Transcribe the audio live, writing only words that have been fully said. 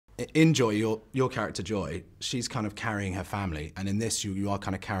in Joy, your character Joy, she's kind of carrying her family, and in this you are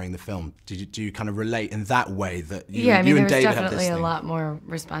kind of carrying the film. Do you kind of relate in that way that you, I mean, you and David have this there was definitely thing? a lot more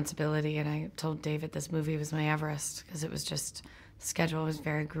responsibility, and I told David this movie was my Everest because it was just, the schedule was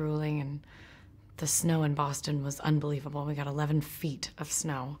very grueling, and the snow in Boston was unbelievable. We got 11 feet of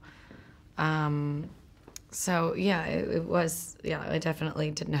snow. So yeah, it was, yeah, I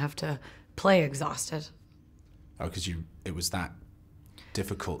definitely didn't have to play exhausted. Oh, because it was that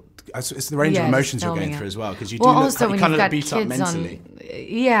difficult. It's the range of emotions you're going through as well, because you do well, look also, you when kind you've of got beat up kids mentally.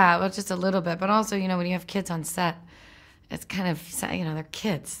 Yeah, well, just a little bit. But also, you know, when you have kids on set, it's kind of, you know, they're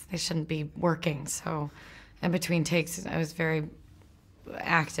kids. They shouldn't be working. So in between takes, I was very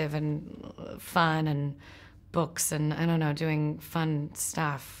active and fun and books and, I don't know, doing fun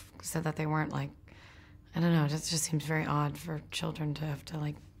stuff so that they weren't like, I don't know, it just seems very odd for children to have to,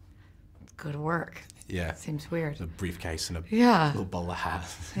 like, go to work. Yeah. Seems weird. A briefcase and a Yeah. bowler hat.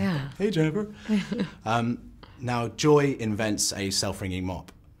 Yeah. Hey, Jennifer. Now, Joy invents a self-ringing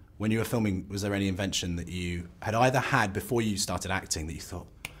mop. When you were filming, was there any invention that you had either had before you started acting that you thought,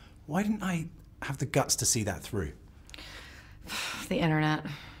 why didn't I have the guts to see that through? The internet.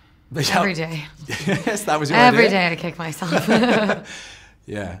 Every day. Yes, that was your Every idea? day I kick myself.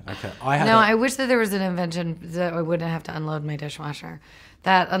 Yeah, okay. I wish that there was an invention that I wouldn't have to unload my dishwasher.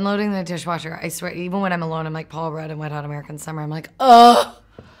 That unloading the dishwasher, I swear, even when I'm alone, I'm like Paul Rudd in Wet Hot American Summer. I'm like, ugh!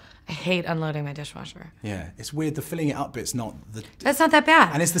 I hate unloading my dishwasher. Yeah, it's weird. The filling it up bit's not the... That's not that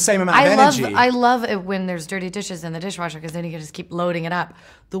bad. And it's the same amount of energy. I love it when there's dirty dishes in the dishwasher because then you can just keep loading it up.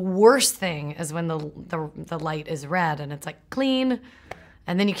 The worst thing is when the light is red and it's like clean,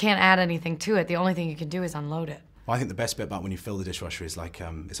 and then you can't add anything to it. The only thing you can do is unload it. Well, I think the best bit about when you fill the dishwasher is like,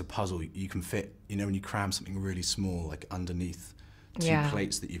 it's a puzzle. You can fit, you know, when you cram something really small, like underneath two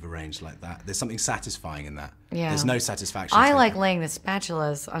plates that you've arranged like that. There's something satisfying in that. Yeah. There's no satisfaction. I like laying the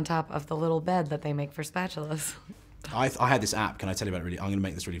spatulas on top of the little bed that they make for spatulas. I had this app. Can I tell you about it really? I'm going to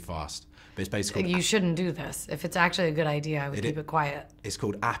make this really fast. But it's basically... You shouldn't do this. If it's actually a good idea, I would keep it quiet. It's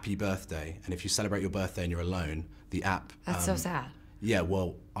called Appy Birthday. And if you celebrate your birthday and you're alone, the app... That's so sad. Yeah,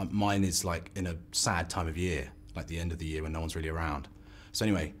 well, mine is like in a sad time of year, like the end of the year when no one's really around. So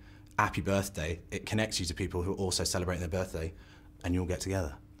anyway, Happy Birthday, it connects you to people who are also celebrating their birthday, and you'll get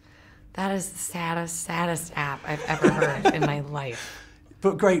together. That is the saddest app I've ever heard in my life.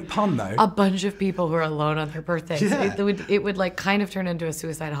 But great pun, though. A bunch of people who are alone on their birthdays. Yeah. It would like kind of turn into a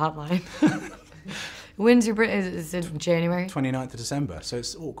suicide hotline. When's your birthday? Is it January? 29th of December, so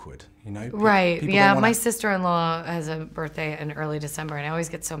it's awkward, you know? Right, yeah, my sister-in-law has a birthday in early December, and I always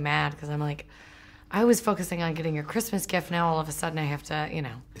get so mad because I'm like, I was focusing on getting your Christmas gift, now all of a sudden I have to, you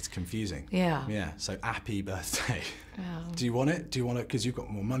know. It's confusing. Yeah. Yeah, so Happy Birthday. Yeah. Do you want it? Do you want it? Because you've got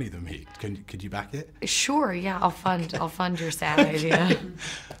more money than me. Could you back it? Sure, yeah, I'll fund your sad idea.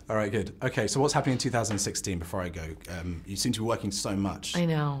 All right, good. Okay, so what's happening in 2016 before I go? You seem to be working so much. I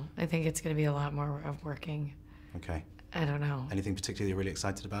know. I think it's going to be a lot more of working. Okay. I don't know. Anything particularly you're really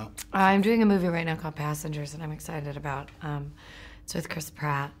excited about? I'm doing a movie right now called Passengers, and I'm excited about. It's with Chris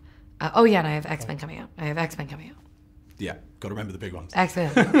Pratt. Oh yeah, and I have X-Men coming out. Yeah, got to remember the big ones.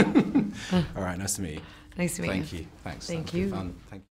 X-Men. All right, nice to meet you. Nice to meet you. Thank you. Thanks. Thank That was you. fun. Thank you.